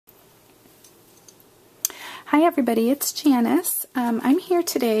Hi everybody, it's Janice. I'm here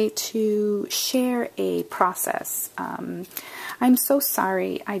today to share a process. I'm so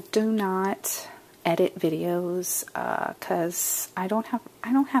sorry I do not edit videos because I don't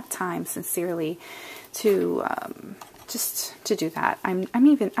have time, sincerely, to just to do that. I'm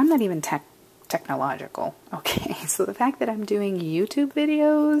not even technological. Okay, so the fact that I'm doing YouTube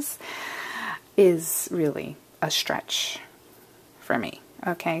videos is really a stretch for me.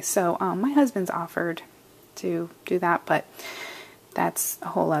 Okay, so my husband's offered to do that, but that's a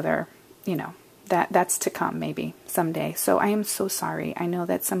whole other, that's to come maybe someday. So I am so sorry. I know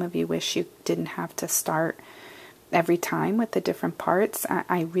that some of you wish you didn't have to start every time with the different parts.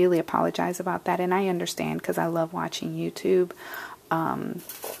 I really apologize about that, and I understand because I love watching YouTube.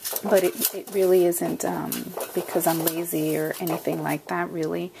 But it really isn't because I'm lazy or anything like that,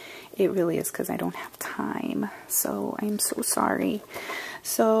 really. It really is because I don't have time. So I'm so sorry.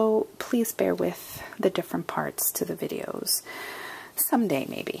 So please bear with the different parts to the videos. Someday,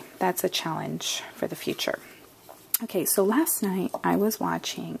 maybe. That's a challenge for the future. Okay, so last night I was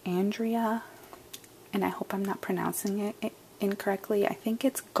watching Andrea, and I hope I'm not pronouncing it incorrectly. I think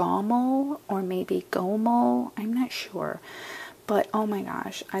it's Gomoll or maybe Gomoll. I'm not sure. But oh my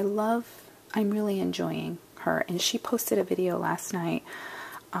gosh, I'm really enjoying her. And she posted a video last night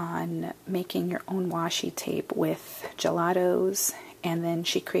on making your own washi tape with Gelatos. And then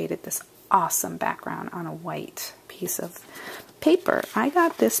she created this awesome background on a white piece of paper. I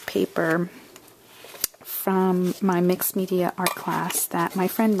got this paper from my mixed media art class that my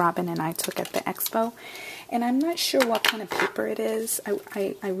friend Robin and I took at the expo. And I'm not sure what kind of paper it is.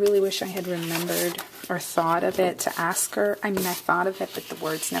 I really wish I had remembered or thought of it to ask her. I mean, I thought of it, but the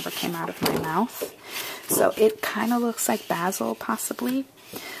words never came out of my mouth. So it kind of looks like basil, possibly.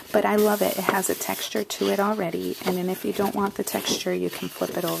 But I love it. It has a texture to it already. And then if you don't want the texture, you can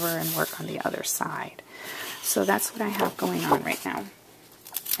flip it over and work on the other side. So that's what I have going on right now.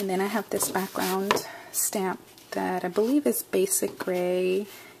 And then I have this background stamp that I believe is Basic Gray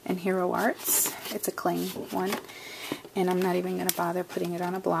and Hero Arts. It's a cling one, and I'm not even going to bother putting it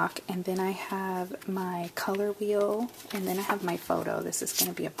on a block. And then I have my color wheel, and then I have my photo. This is going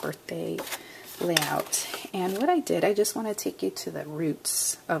to be a birthday layout. And what I did, I just want to take you to the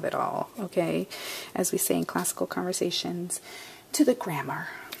roots of it all, okay? As we say in classical conversations, to the grammar,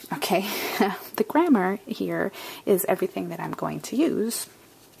 okay? The grammar here is everything that I'm going to use.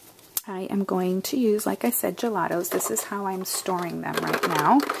 I am going to use, like I said, Gelatos. This is how I'm storing them right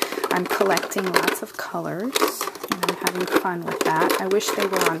now. I'm collecting lots of colors, and I'm having fun with that. I wish they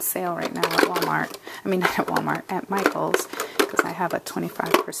were on sale right now at Walmart. I mean, not at Walmart, at Michael's, because I have a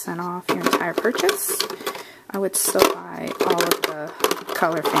 25% off your entire purchase. I would still buy all of the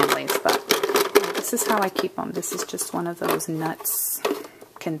color families, but this is how I keep them. This is just one of those nuts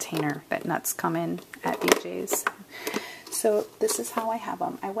container that nuts come in at BJ's. So this is how I have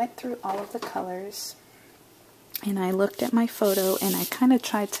them. I went through all of the colors, and I looked at my photo, and I kind of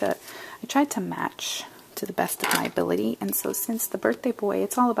tried to match to the best of my ability. And so since the birthday boy,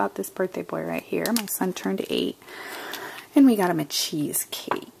 it's all about this birthday boy right here. My son turned 8, and we got him a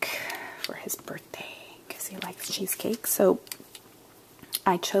cheesecake for his birthday because he likes cheesecake. So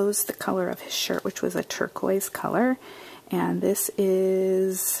I chose the color of his shirt, which was a turquoise color. And this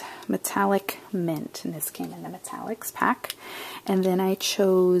is metallic mint, and this came in the metallics pack. And then I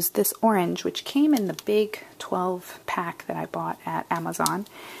chose this orange, which came in the big 12 pack that I bought at Amazon.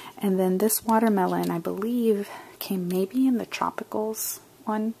 And then this watermelon, I believe, came maybe in the tropicals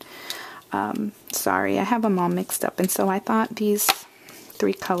one. Sorry, I have them all mixed up. And so I thought these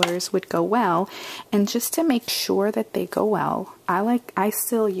 3 colors would go well. And just to make sure that they go well, I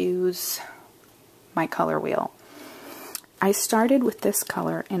still use my color wheel. I started with this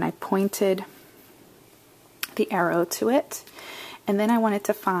color, and I pointed the arrow to it, and then I wanted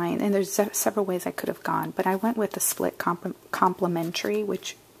to find, and there's several ways I could have gone, but I went with the split complementary,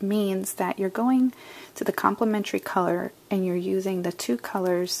 which means that you're going to the complementary color and you're using the 2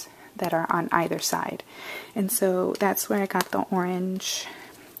 colors that are on either side. And so that's where I got the orange,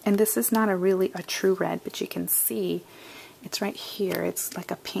 and this is not really a true red, but you can see it's right here. It's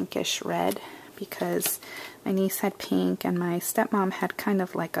like a pinkish red, because my niece had pink and my stepmom had kind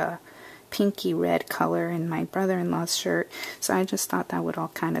of like a pinky red color in my brother-in-law's shirt. So I just thought that would all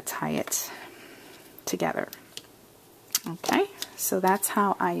kind of tie it together. Okay, so that's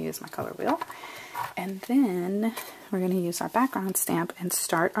how I use my color wheel. And then we're going to use our background stamp and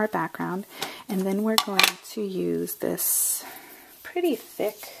start our background. And then we're going to use this pretty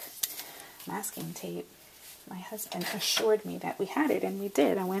thick masking tape. My husband assured me that we had it, and we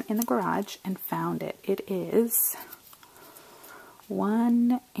did. I went in the garage and found it. It is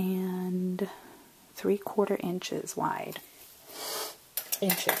 1 3/4 inches wide.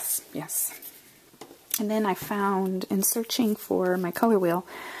 Inches, yes. And then I found, in searching for my color wheel,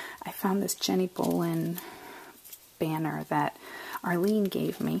 I found this Jenny Bolin banner that Arlene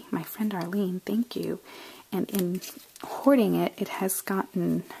gave me. My friend Arlene, thank you. And in hoarding it, it has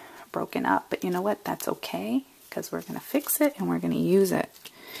gotten broken up. But you know what? That's okay, because we're going to fix it and we're going to use it.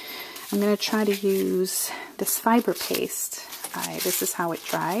 I'm going to try to use this fiber paste. This is how it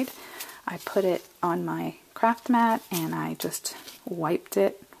dried. I put it on my craft mat and I just wiped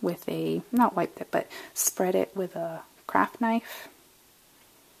it with a, not wiped it, but spread it with a craft knife,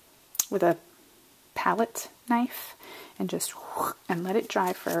 with a palette knife, and just and let it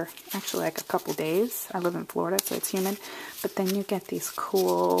dry for actually like a couple days. I live in Florida, so it's humid, but then you get these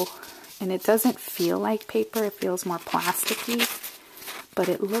cool, and it doesn't feel like paper, it feels more plasticky, but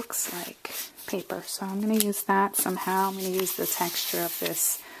it looks like paper. So I'm going to use that somehow. I'm going to use the texture of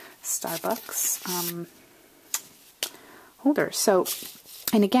this Starbucks holder. So,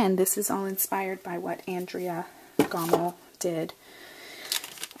 and again, this is all inspired by what Andrea Gomoll did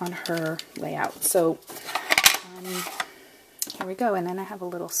on her layout. So here we go. And then I have a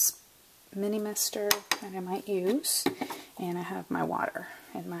little mini mister that I might use, and I have my water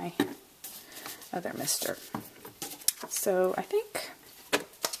and my other mister. So I think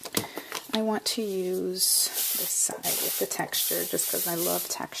I want to use this side with the texture just because I love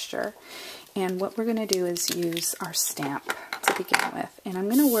texture. And what we're going to do is use our stamp to begin with. And I'm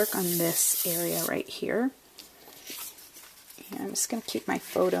going to work on this area right here. And I'm just going to keep my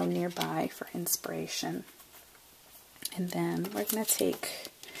photo nearby for inspiration. And then we're going to take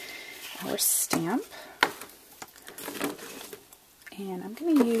our stamp. And I'm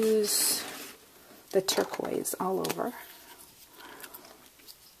going to use the turquoise all over.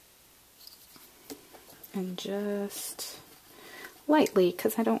 And just lightly,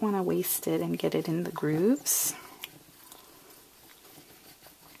 because I don't want to waste it and get it in the grooves.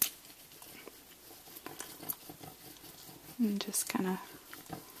 And just kind of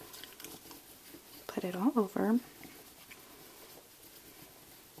put it all over.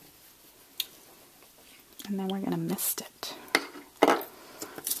 And then we're going to mist it.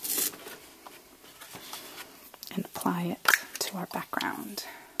 And apply it to our background.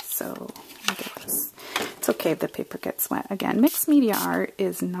 So, look at this. It's okay if the paper gets wet. Again, mixed media art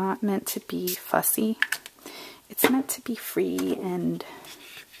is not meant to be fussy. It's meant to be free and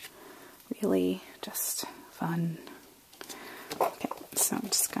really just fun. Okay, so I'm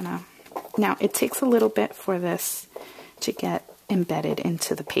just gonna... Now, it takes a little bit for this to get embedded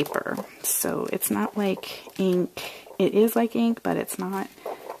into the paper. So it's not like ink. It is like ink, but it's not.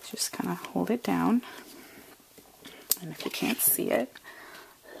 Just kind of hold it down. And if you can't see it,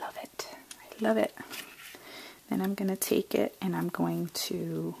 love it. I love it. Then I'm going to take it and I'm going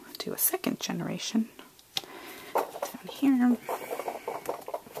to do a second generation down here.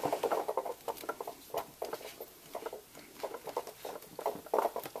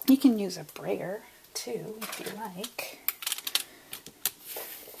 You can use a brayer too if you like.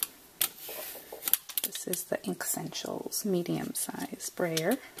 This is the Ink Essentials medium size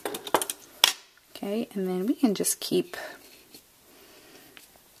brayer. Okay, and then we can just keep,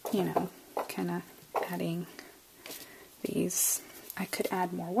 you know, kind of adding these. I could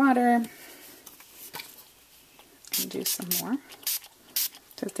add more water and do some more,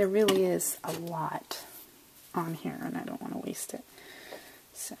 because there really is a lot on here and I don't want to waste it.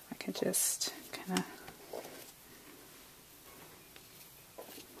 So I could just kind of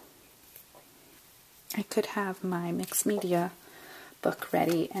I could have my mixed media book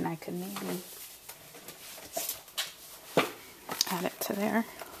ready and I could maybe add it to there.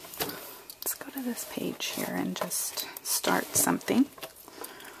 Let's go to this page here and just start something.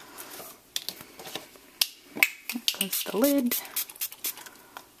 There goes the lid.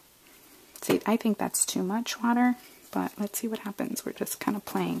 See, I think that's too much water, but let's see what happens. We're just kind of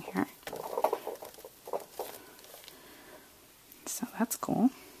playing here. So that's cool.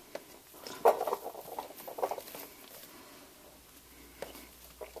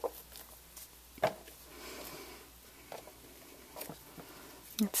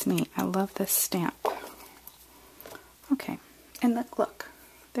 It's neat. I love this stamp. Okay, and look,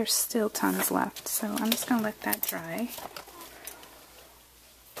 there's still tons left, so I'm just going to let that dry.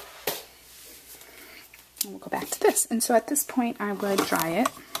 And we'll go back to this. And so at this point, I would dry it.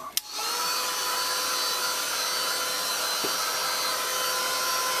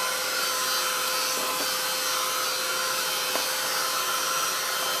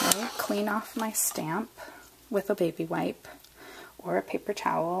 Okay, clean off my stamp with a baby wipe or a paper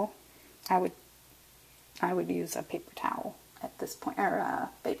towel. I would use a paper towel at this point, or a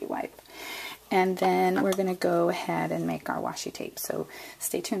baby wipe. and then we're going to go ahead and make our washi tape. So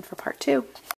stay tuned for part 2.